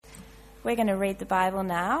We're going to read the Bible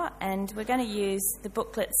now, and we're going to use the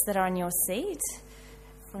booklets that are on your seat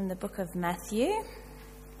from the book of Matthew.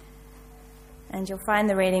 And you'll find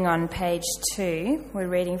the reading on page 2. We're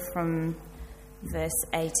reading from verse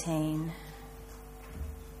 18.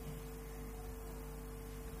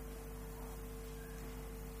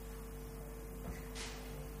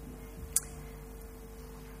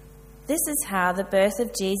 This is how the birth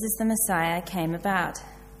of Jesus the Messiah came about.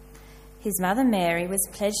 His mother Mary was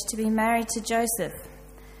pledged to be married to Joseph,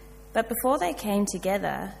 but before they came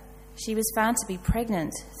together, she was found to be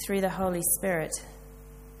pregnant through the Holy Spirit.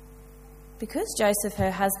 Because Joseph,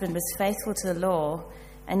 her husband, was faithful to the law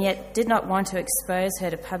and yet did not want to expose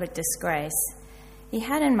her to public disgrace, he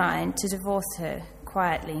had in mind to divorce her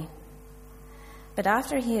quietly. But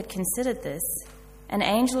after he had considered this, an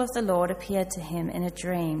angel of the Lord appeared to him in a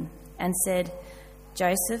dream and said,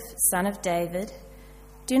 "Joseph, son of David,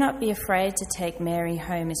 do not be afraid to take Mary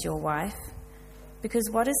home as your wife, because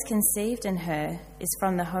what is conceived in her is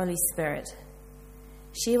from the Holy Spirit.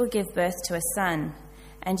 She will give birth to a son,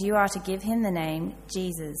 and you are to give him the name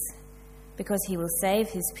Jesus, because he will save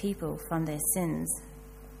his people from their sins."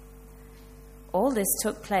 All this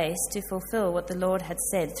took place to fulfill what the Lord had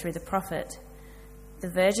said through the prophet. "The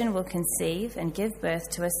virgin will conceive and give birth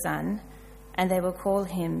to a son, and they will call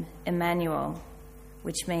him Emmanuel,"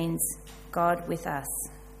 which means God with us.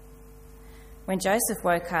 When Joseph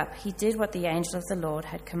woke up, he did what the angel of the Lord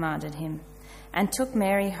had commanded him and took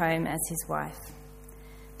Mary home as his wife.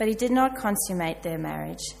 But he did not consummate their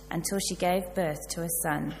marriage until she gave birth to a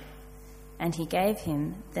son, and he gave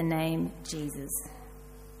him the name Jesus.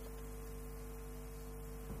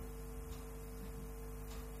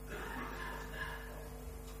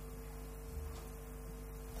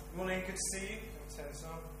 Good morning, good to see you. Turn this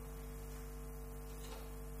on.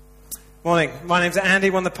 Morning, my name's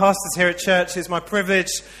Andy, one of the pastors here at church. It's my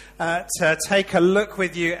privilege to take a look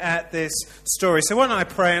with you at this story. So why don't I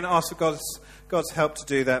pray and ask for God's help to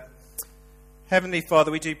do that. Heavenly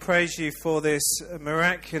Father, we do praise you for this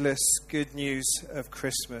miraculous good news of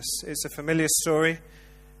Christmas. It's a familiar story,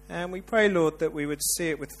 and we pray, Lord, that we would see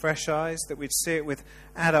it with fresh eyes, that we'd see it with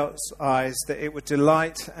adults' eyes, that it would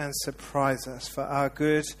delight and surprise us for our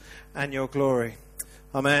good and your glory.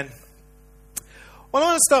 Amen. Well, I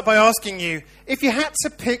want to start by asking you, if you had to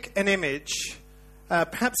pick an image,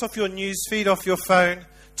 perhaps off your news feed, off your phone,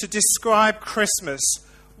 to describe Christmas,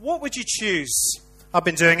 what would you choose? I've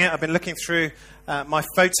been doing it. I've been looking through my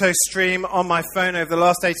photo stream on my phone over the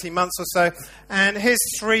last 18 months or so, and here's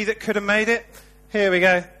 3 that could have made it. Here we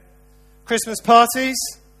go. Christmas parties.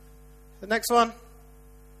 The next one.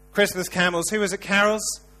 Christmas camels. Who was at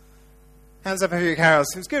carols? Hands up if you were carols.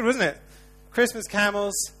 It was good, wasn't it? Christmas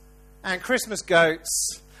camels. And Christmas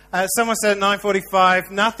goats. Someone said at 9:45,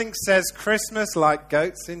 nothing says Christmas like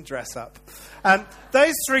goats in dress-up.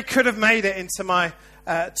 Those 3 could have made it into my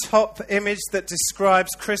top image that describes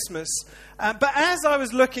Christmas. But as I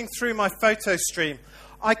was looking through my photo stream,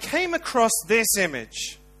 I came across this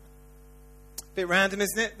image. A bit random,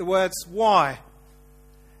 isn't it? The words, "why?"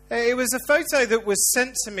 It was a photo that was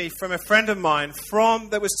sent to me from a friend of mine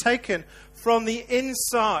that was taken from the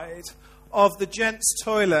inside of the gents'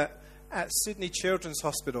 toilet at Sydney Children's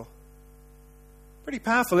Hospital. Pretty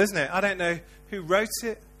powerful, isn't it? I don't know who wrote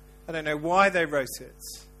it. I don't know why they wrote it.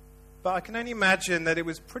 But I can only imagine that it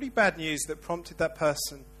was pretty bad news that prompted that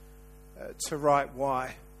person to write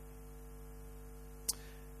why.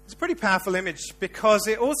 It's a pretty powerful image because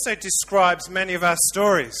it also describes many of our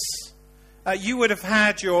stories. You would have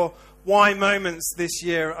had your why moments this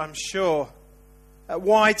year, I'm sure.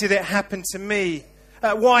 Why did it happen to me?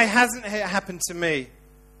 Why hasn't it happened to me?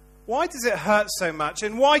 Why does it hurt so much?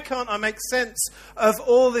 And why can't I make sense of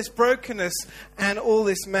all this brokenness and all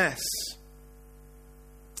this mess?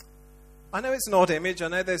 I know it's an odd image. I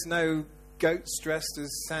know there's no goats dressed as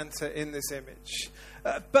Santa in this image.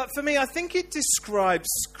 But for me, I think it describes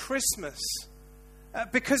Christmas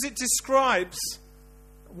because it describes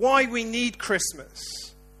why we need Christmas,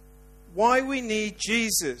 why we need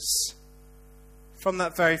Jesus from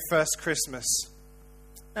that very first Christmas.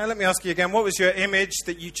 Now, let me ask you again, what was your image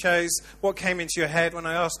that you chose? What came into your head when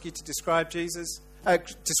I asked you to describe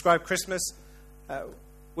describe Christmas?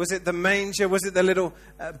 Was it the manger? Was it the little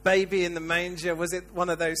baby in the manger? Was it one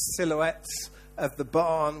of those silhouettes of the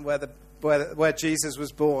barn where Jesus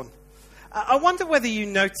was born? I wonder whether you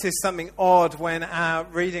noticed something odd when our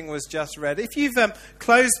reading was just read. If you've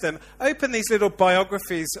closed them, open these little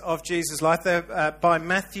biographies of Jesus' life. They're by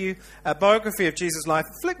Matthew, a biography of Jesus' life.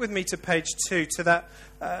 Flick with me to page 2, to that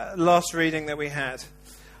last reading that we had.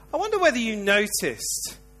 I wonder whether you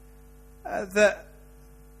noticed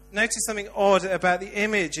something odd about the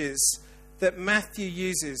images that Matthew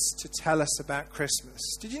uses to tell us about Christmas.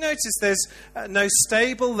 Did you notice there's no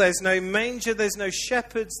stable, there's no manger, there's no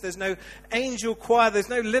shepherds, there's no angel choir, there's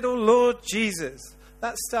no little Lord Jesus.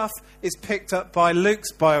 That stuff is picked up by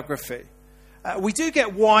Luke's biography. We do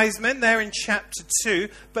get wise men there in chapter 2,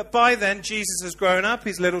 but by then Jesus has grown up,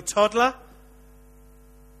 he's a little toddler.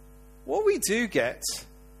 What we do get,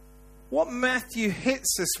 what Matthew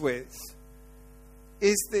hits us with,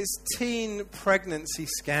 is this teen pregnancy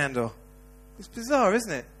scandal. It's bizarre,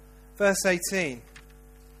 isn't it? Verse 18.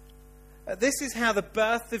 This is how the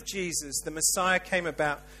birth of Jesus, the Messiah, came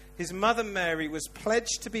about. His mother Mary was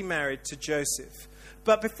pledged to be married to Joseph.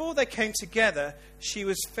 But before they came together, she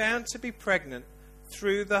was found to be pregnant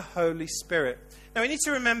through the Holy Spirit. Now, we need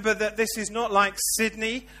to remember that this is not like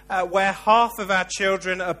Sydney, where half of our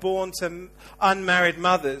children are born to unmarried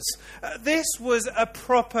mothers. This was a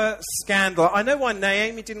proper scandal. I know why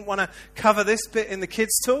Naomi didn't want to cover this bit in the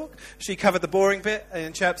kids' talk. She covered the boring bit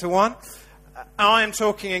in chapter 1. I am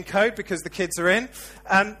talking in code because the kids are in.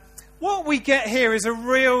 What we get here is a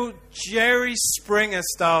real Jerry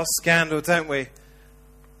Springer-style scandal, don't we?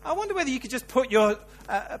 I wonder whether you could just put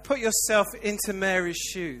yourself into Mary's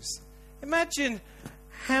shoes. Imagine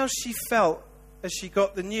how she felt as she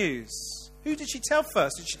got the news. Who did she tell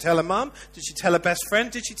first? Did she tell her mum? Did she tell her best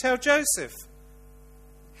friend? Did she tell Joseph?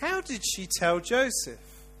 How did she tell Joseph?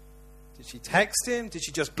 Did she text him? Did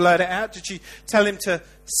she just blurt it out? Did she tell him to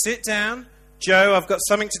sit down? Joe, I've got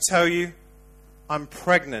something to tell you. I'm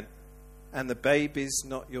pregnant and the baby's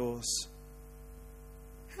not yours.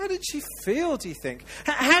 How did she feel, do you think?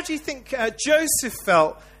 How do you think Joseph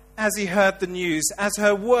felt as he heard the news, as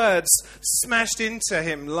her words smashed into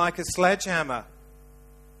him like a sledgehammer?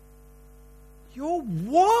 You're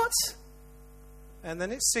what? And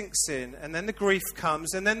then it sinks in, and then the grief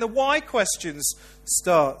comes, and then the why questions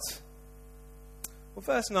start. Well,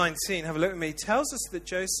 verse 19, have a look at me, tells us that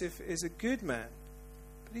Joseph is a good man,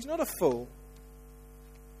 but he's not a fool.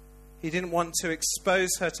 He didn't want to expose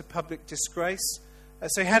her to public disgrace,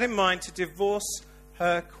 so he had in mind to divorce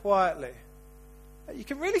her quietly. You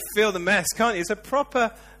can really feel the mess, can't you? It's a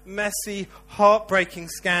proper, messy, heartbreaking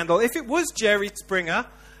scandal. If it was Jerry Springer,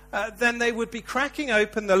 then they would be cracking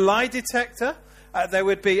open the lie detector. They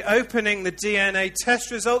would be opening the DNA test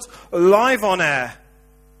results live on air.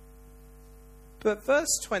 But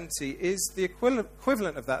verse 20 is the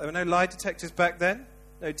equivalent of that. There were no lie detectors back then,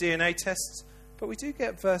 no DNA tests. But we do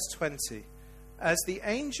get verse 20 as the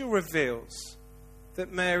angel reveals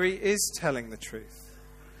that Mary is telling the truth.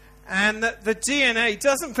 And that the DNA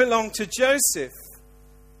doesn't belong to Joseph.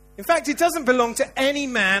 In fact, it doesn't belong to any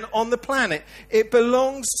man on the planet. It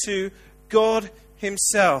belongs to God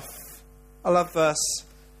himself. I love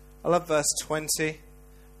verse 20.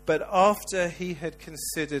 But after he had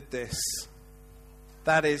considered this,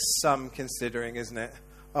 that is some considering, isn't it?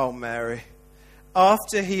 Oh, Mary.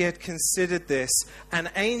 After he had considered this, an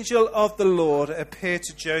angel of the Lord appeared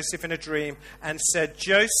to Joseph in a dream and said,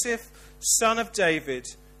 Joseph, son of David,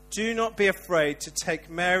 do not be afraid to take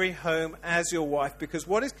Mary home as your wife, because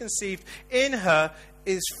what is conceived in her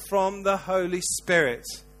is from the Holy Spirit.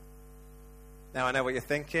 Now, I know what you're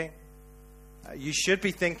thinking. You should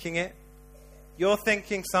be thinking it. You're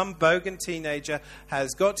thinking some bogan teenager has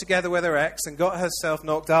got together with her ex and got herself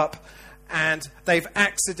knocked up, and they've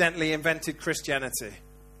accidentally invented Christianity.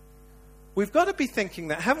 We've got to be thinking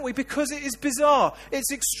that, haven't we? Because it is bizarre.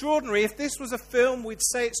 It's extraordinary. If this was a film, we'd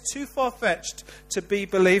say it's too far-fetched to be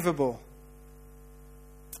believable.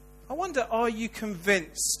 I wonder, are you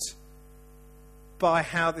convinced by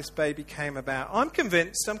how this baby came about? I'm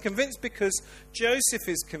convinced. I'm convinced because Joseph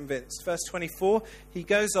is convinced. Verse 24, he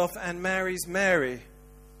goes off and marries Mary.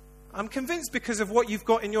 I'm convinced because of what you've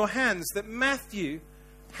got in your hands, that Matthew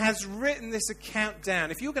has written this account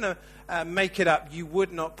down. If you're going to make it up, you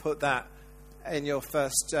would not put that in your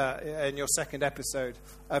second episode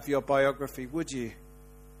of your biography, would you?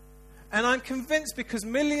 And I'm convinced because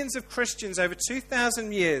millions of Christians over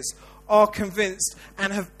 2,000 years are convinced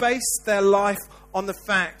and have based their life on the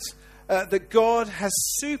fact that God has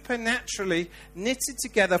supernaturally knitted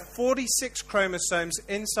together 46 chromosomes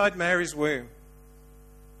inside Mary's womb.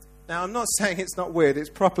 Now, I'm not saying it's not weird. It's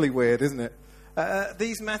properly weird, isn't it?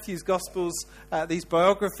 These Matthew's Gospels, these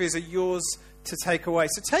biographies are yours to take away.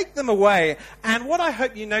 So take them away. And what I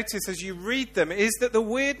hope you notice as you read them is that the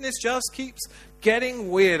weirdness just keeps getting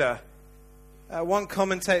weirder. One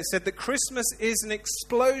commentator said that Christmas is an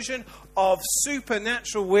explosion of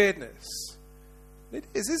supernatural weirdness. It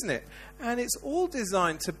is, isn't it? And it's all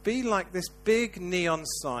designed to be like this big neon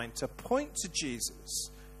sign, to point to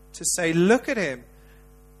Jesus, to say, look at him,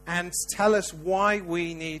 and tell us why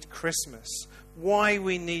we need Christmas. why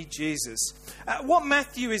we need Jesus. What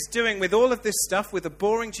Matthew is doing with all of this stuff, with a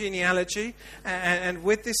boring genealogy and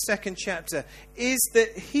with this second chapter, is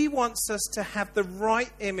that he wants us to have the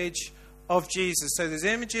right image of Jesus. So there's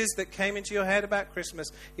images that came into your head about Christmas.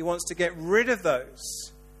 He wants to get rid of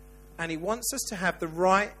those. And he wants us to have the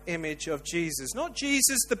right image of Jesus. Not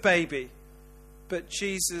Jesus the baby, but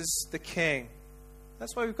Jesus the King.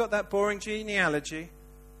 That's why we've got that boring genealogy.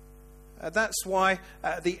 That's why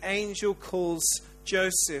the angel calls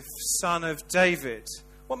Joseph son of David.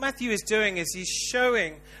 What Matthew is doing is he's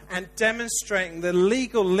showing and demonstrating the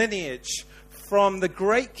legal lineage from the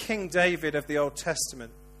great King David of the Old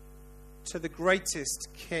Testament to the greatest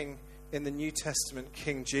king in the New Testament,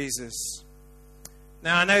 King Jesus.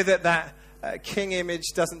 Now, I know that king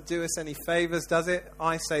image doesn't do us any favors, does it?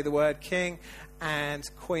 I say the word king, and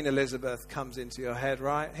Queen Elizabeth comes into your head,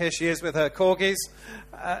 right? Here she is with her corgis.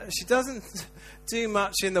 She doesn't do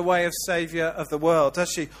much in the way of saviour of the world,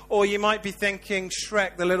 does she? Or you might be thinking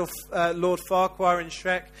Shrek, the little Lord Farquhar in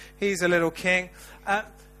Shrek. He's a little king.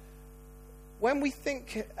 When we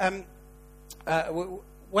think,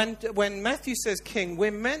 when Matthew says king, we're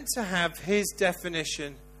meant to have his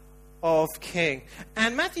definition of king.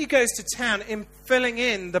 And Matthew goes to town in filling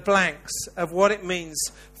in the blanks of what it means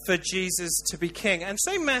for Jesus to be king. And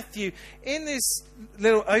so Matthew, in this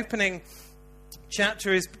little opening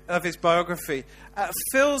chapter of his biography,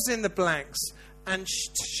 fills in the blanks and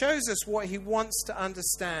shows us what he wants to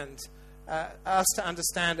understand, us to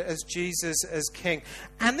understand as Jesus as king.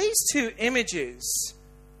 And these two images,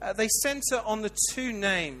 they center on the two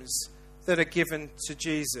names that are given to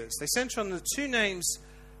Jesus. They center on the two names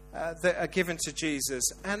that are given to Jesus.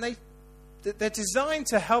 And they're designed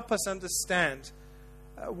to help us understand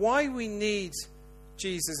why we need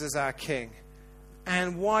Jesus as our king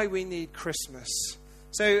and why we need Christmas.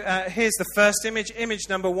 So here's the first image. Image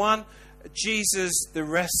number one, Jesus the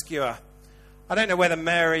rescuer. I don't know whether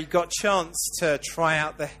Mary got a chance to try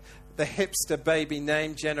out the hipster baby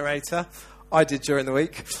name generator. I did during the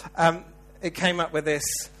week. It came up with this.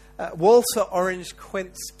 Walter Orange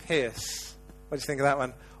Quince Pierce. What do you think of that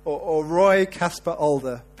one? Or Roy Casper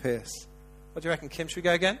Alder Pierce. What do you reckon, Kim? Should we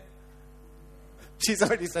go again? She's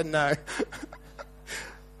already said no.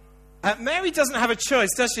 Mary doesn't have a choice,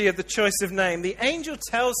 does she, of the choice of name? The angel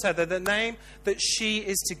tells her that the name that she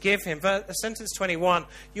is to give him, sentence 21,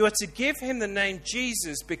 you are to give him the name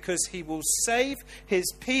Jesus because he will save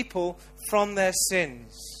his people from their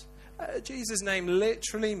sins. Jesus' name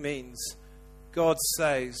literally means God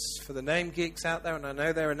saves. For the name geeks out there, and I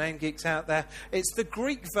know there are name geeks out there, it's the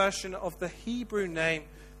Greek version of the Hebrew name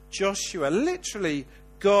Joshua. Literally,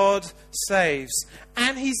 God saves.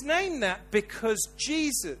 And he's named that because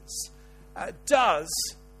Jesus does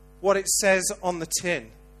what it says on the tin.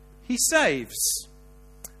 He saves.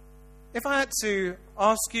 If I had to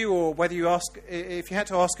ask you, or if you had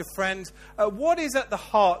to ask a friend, what is at the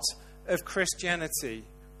heart of Christianity,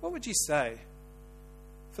 what would you say?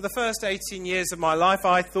 For the first 18 years of my life,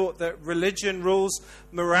 I thought that religion, rules,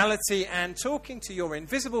 morality, and talking to your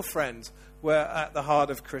invisible friend were at the heart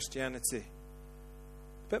of Christianity.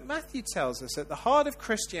 But Matthew tells us that the heart of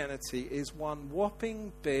Christianity is one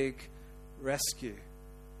whopping big rescue.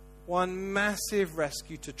 One massive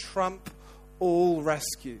rescue to trump all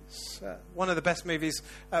rescues. One of the best movies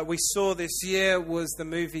we saw this year was the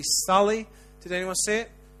movie Sully. Did anyone see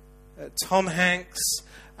it? Tom Hanks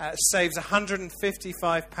saves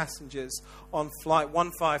 155 passengers on flight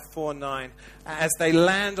 1549 as they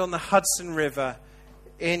land on the Hudson River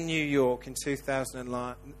in New York in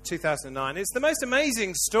 2009. It's the most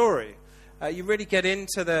amazing story. You really get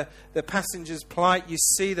into the passenger's plight. You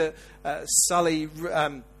see that Sully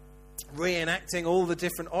reenacting all the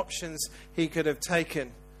different options he could have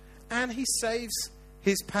taken. And he saves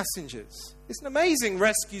his passengers. It's an amazing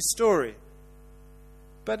rescue story.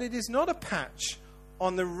 But it is not a patch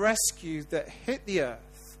on the rescue that hit the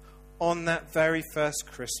earth on that very first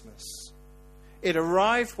Christmas. It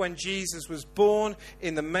arrived when Jesus was born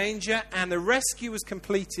in the manger, and the rescue was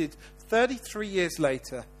completed 33 years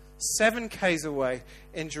later, 7 k's away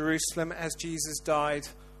in Jerusalem, as Jesus died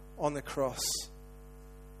on the cross.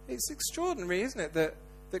 It's extraordinary, isn't it,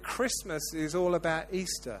 that Christmas is all about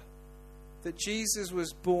Easter, that Jesus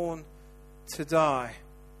was born to die,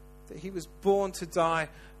 that he was born to die,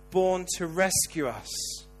 born to rescue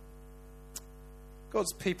us.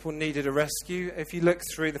 God's people needed a rescue. If you look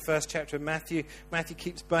through the first chapter of Matthew, Matthew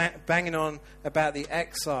keeps banging on about the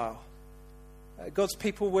exile. God's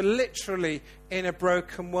people were literally in a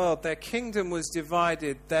broken world. Their kingdom was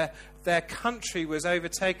divided. Their country was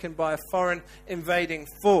overtaken by a foreign invading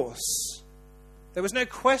force. There was no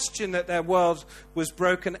question that their world was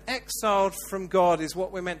broken. Exiled from God is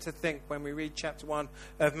what we're meant to think when we read chapter 1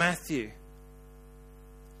 of Matthew.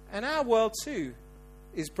 And our world too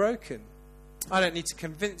is broken. I don't need to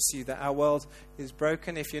convince you that our world is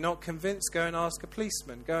broken. If you're not convinced, go and ask a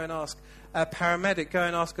policeman, go and ask a paramedic, go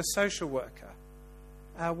and ask a social worker.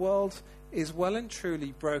 Our world is well and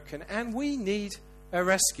truly broken, and we need a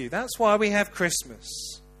rescue. That's why we have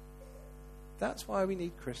Christmas. That's why we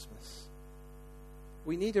need Christmas.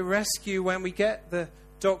 We need a rescue when we get the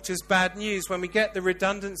doctor's bad news, when we get the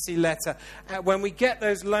redundancy letter, when we get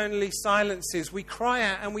those lonely silences. We cry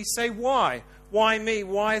out and we say, why? Why me?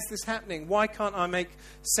 Why is this happening? Why can't I make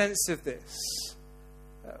sense of this?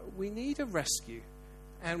 We need a rescue,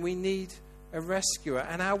 and we need a rescuer.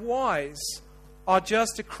 And our whys are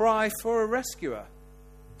just a cry for a rescuer.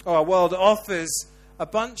 Our world offers a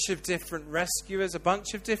bunch of different rescuers, a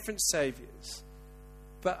bunch of different saviors.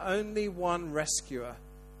 But only one rescuer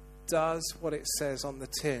does what it says on the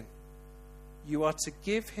tin. You are to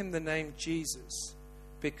give him the name Jesus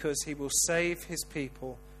because he will save his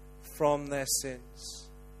people from their sins.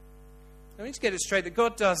 I need to get it straight that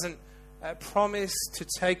God doesn't promise to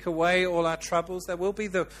take away all our troubles. There will be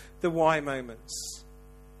the why moments.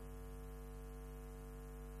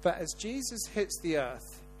 But as Jesus hits the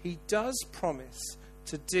earth, he does promise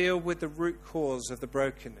to deal with the root cause of the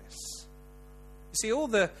brokenness. You see, all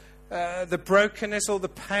the brokenness, all the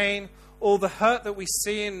pain, all the hurt that we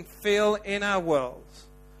see and feel in our world,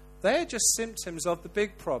 they are just symptoms of the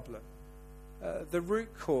big problem, the root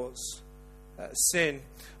cause, sin.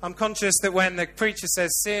 I'm conscious that when the preacher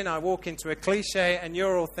says sin, I walk into a cliche, and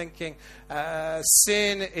you're all thinking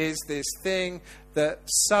sin is this thing that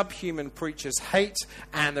subhuman preachers hate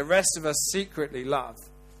and the rest of us secretly love.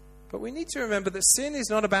 But we need to remember that sin is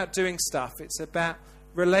not about doing stuff. It's about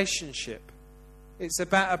relationship. It's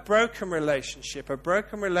about a broken relationship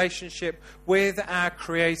with our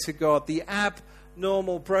Creator God, the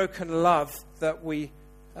abnormal broken love that we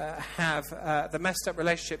have, the messed up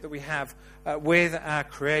relationship that we have with our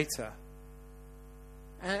Creator.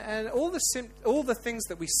 And all the things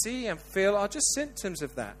that we see and feel are just symptoms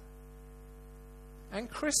of that. And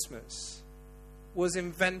Christmas was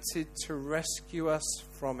invented to rescue us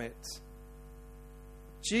from it.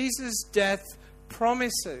 Jesus' death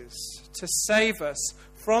promises to save us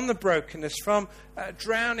from the brokenness, from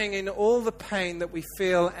drowning in all the pain that we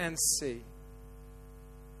feel and see.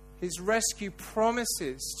 His rescue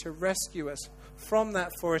promises to rescue us from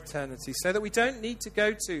that for eternity, so that we don't need to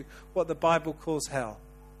go to what the Bible calls hell.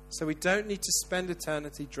 So we don't need to spend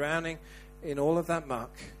eternity drowning in all of that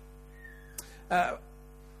muck.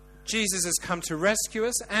 Jesus has come to rescue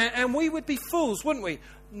us, and we would be fools, wouldn't we,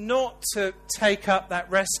 not to take up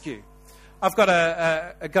that rescue. I've got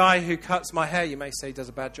a guy who cuts my hair. You may say he does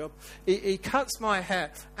a bad job. He cuts my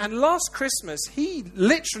hair. And last Christmas, he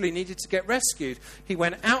literally needed to get rescued. He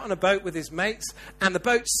went out on a boat with his mates, and the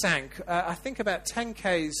boat sank, I think about 10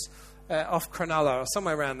 k's off Cronulla or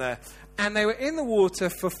somewhere around there. And they were in the water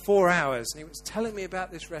for 4 hours. And he was telling me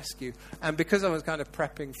about this rescue. And because I was kind of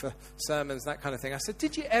prepping for sermons, that kind of thing, I said,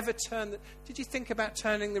 did you think about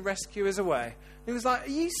turning the rescuers away? And he was like,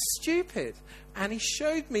 are you stupid? And he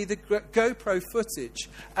showed me the GoPro footage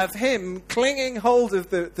of him clinging hold of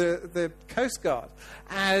the Coast Guard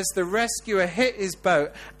as the rescuer hit his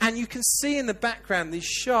boat. And you can see in the background these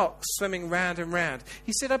sharks swimming round and round.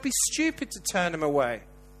 He said, I'd be stupid to turn them away.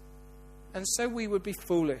 And so we would be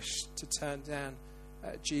foolish to turn down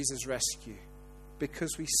Jesus' rescue,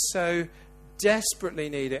 because we so desperately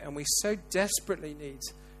need it, and we so desperately need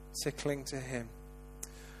to cling to him.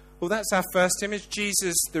 Well, that's our first image,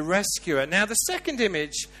 Jesus the rescuer. Now, the second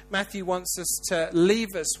image Matthew wants us to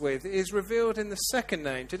leave us with is revealed in the second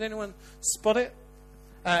name. Did anyone spot it?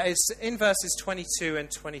 It's in verses 22 and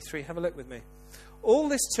 23. Have a look with me. All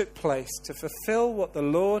this took place to fulfill what the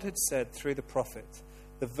Lord had said through the prophet.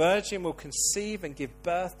 The virgin will conceive and give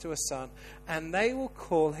birth to a son, and they will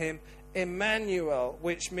call him Emmanuel,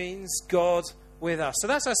 which means God with us. So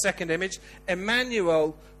that's our second image,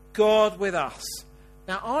 Emmanuel, God with us.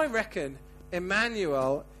 Now, I reckon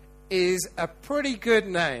Emmanuel is a pretty good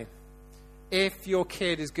name if your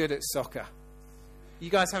kid is good at soccer. Are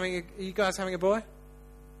you guys having a boy?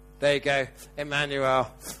 There you go,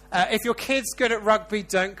 Emmanuel. If your kid's good at rugby,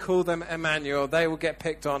 don't call them Emmanuel. They will get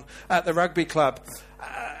picked on at the rugby club.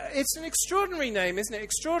 It's an extraordinary name, isn't it?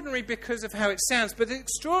 Extraordinary because of how it sounds, but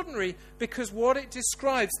extraordinary because what it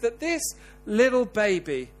describes, that this little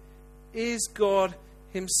baby is God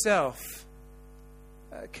himself.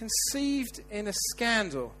 Conceived in a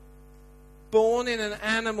scandal, born in an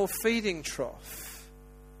animal feeding trough.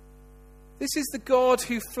 This is the God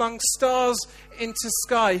who flung stars into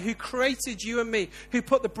sky, who created you and me, who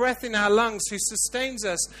put the breath in our lungs, who sustains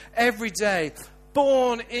us every day,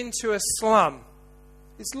 born into a slum.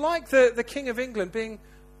 It's like the King of England being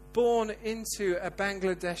born into a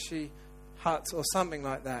Bangladeshi hut or something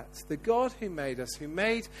like that. The God who made us, who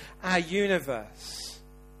made our universe,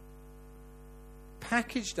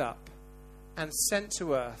 packaged up and sent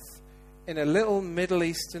to earth in a little Middle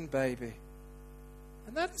Eastern baby.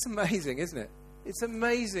 And that is amazing, isn't it? It's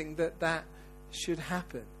amazing that should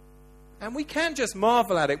happen. And we can just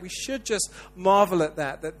marvel at it. We should just marvel at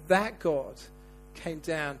that God came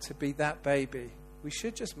down to be that baby. We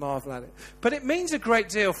should just marvel at it. But it means a great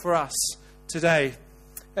deal for us today.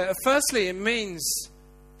 Firstly, it means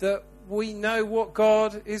that we know what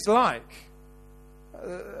God is like.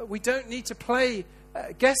 We don't need to play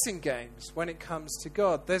guessing games when it comes to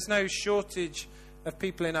God. There's no shortage of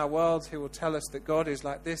people in our world who will tell us that God is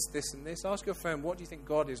like this, this, and this. Ask your friend, what do you think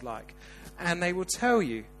God is like? And they will tell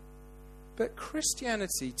you. But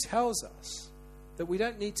Christianity tells us that we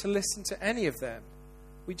don't need to listen to any of them.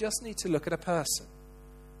 We just need to look at a person.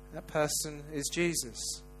 That person is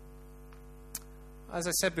Jesus. As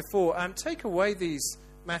I said before, take away these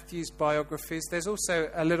Matthew's biographies. There's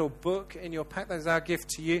also a little book in your pack. That's our gift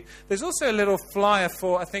to you. There's also a little flyer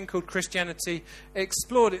for a thing called Christianity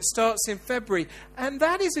Explored. It starts in February. And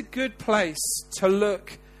that is a good place to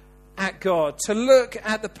look at God, to look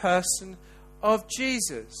at the person of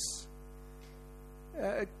Jesus.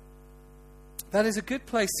 That is a good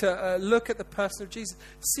place to look at the person of Jesus.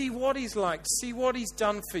 See what he's like. See what he's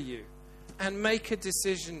done for you. And make a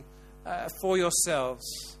decision for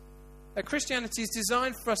yourselves. Christianity is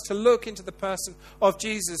designed for us to look into the person of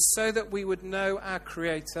Jesus so that we would know our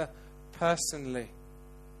Creator personally.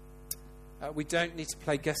 We don't need to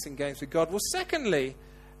play guessing games with God. Well, secondly,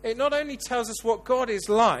 it not only tells us what God is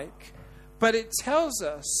like, but it tells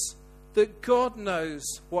us that God knows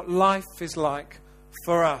what life is like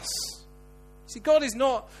for us. See, God is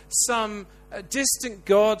not some distant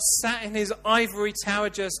God sat in his ivory tower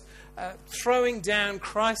just throwing down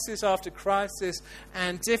crisis after crisis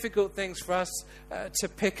and difficult things for us to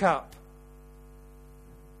pick up.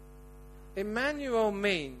 Emmanuel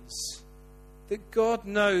means that God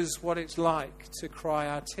knows what it's like to cry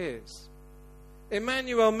our tears.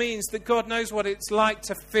 Emmanuel means that God knows what it's like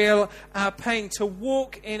to feel our pain, to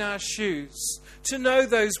walk in our shoes, to know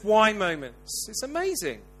those why moments. It's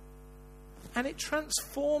amazing. And it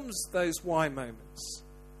transforms those why moments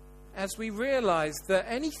as we realize that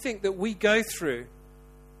anything that we go through,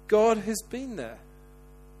 God has been there.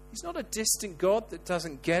 He's not a distant God that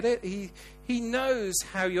doesn't get it. He knows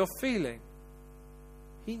how you're feeling.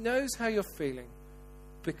 He knows how you're feeling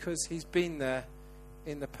because he's been there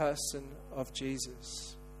in the person of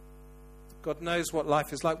Jesus. God knows what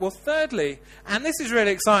life is like. Well, thirdly, and this is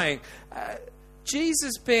really exciting,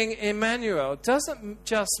 Jesus being Emmanuel doesn't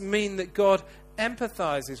just mean that God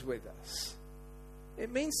empathizes with us.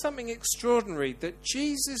 It means something extraordinary, that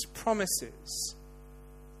Jesus promises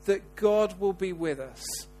that God will be with us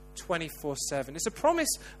 24/7. It's a promise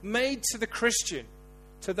made to the Christian,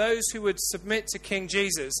 to those who would submit to King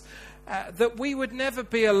Jesus, that we would never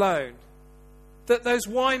be alone, that those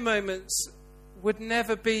why moments would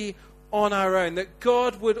never be on our own, that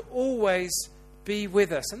God would always be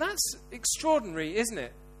with us. And that's extraordinary, isn't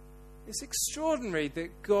it? It's extraordinary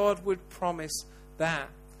that God would promise that.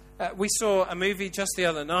 We saw a movie just the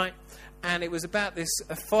other night, and it was about this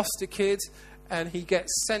foster kid, and he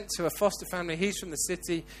gets sent to a foster family. He's from the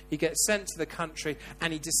city. He gets sent to the country,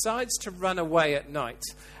 and he decides to run away at night.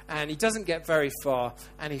 And he doesn't get very far,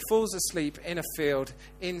 and he falls asleep in a field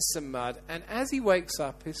in some mud. And as he wakes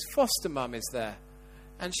up, his foster mum is there.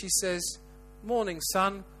 And she says, "Morning,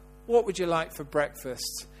 son. What would you like for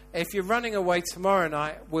breakfast? If you're running away tomorrow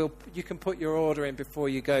night, you can put your order in before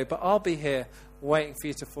you go, but I'll be here waiting for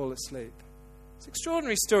you to fall asleep." It's an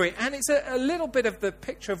extraordinary story, and it's a little bit of the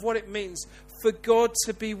picture of what it means for God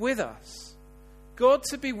to be with us. God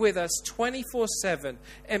to be with us 24/7.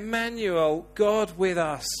 Emmanuel, God with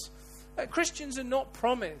us. Christians are not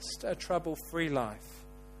promised a trouble-free life.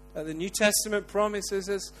 The New Testament promises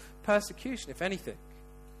us persecution, if anything.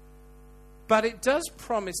 But it does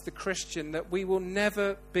promise the Christian that we will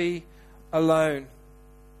never be alone.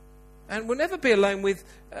 And we'll never be alone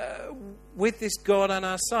with this God on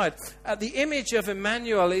our side. The image of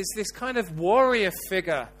Emmanuel is this kind of warrior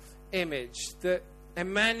figure image, that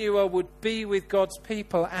Emmanuel would be with God's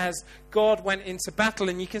people as God went into battle.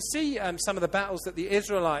 And you can see some of the battles that the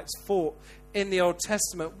Israelites fought in the Old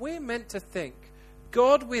Testament. We're meant to think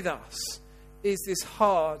God with us is this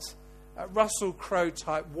hard Russell Crowe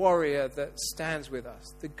type warrior that stands with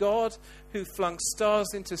us. The God who flung stars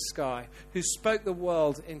into sky, who spoke the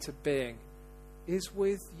world into being, is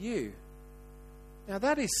with you. Now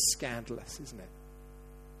that is scandalous, isn't it?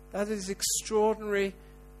 That is extraordinary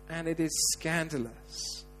and it is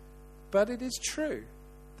scandalous. But it is true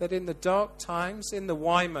that in the dark times, in the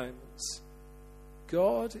why moments,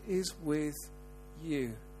 God is with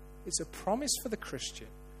you. It's a promise for the Christian,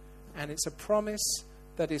 and it's a promise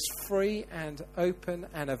that is free and open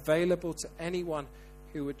and available to anyone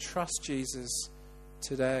who would trust Jesus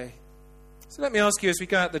today. So let me ask you, as we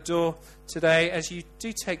go out the door today, as you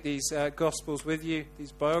do take these Gospels with you,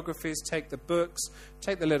 these biographies, take the books,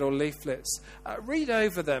 take the little leaflets, read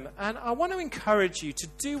over them. And I want to encourage you to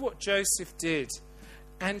do what Joseph did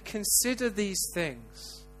and consider these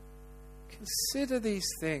things. Consider these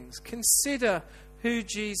things. Consider who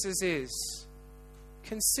Jesus is.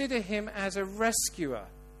 Consider him as a rescuer.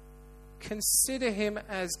 Consider him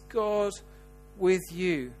as God with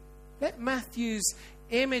you. Let Matthew's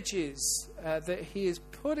images that he has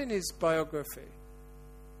put in his biography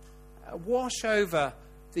wash over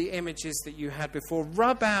the images that you had before.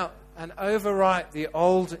 Rub out and overwrite the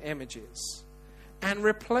old images and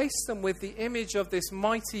replace them with the image of this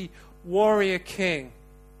mighty warrior king,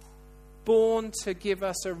 born to give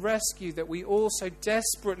us a rescue that we all so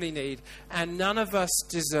desperately need and none of us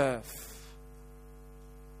deserve.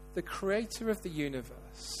 The creator of the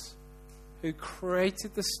universe, who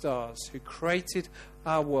created the stars, who created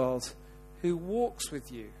our world, who walks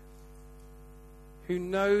with you, who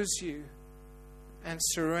knows you and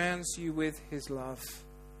surrounds you with his love.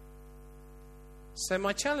 So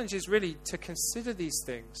my challenge is really to consider these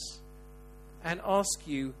things and ask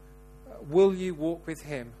you, will you walk with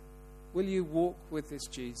him? Will you walk with this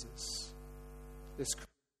Jesus? This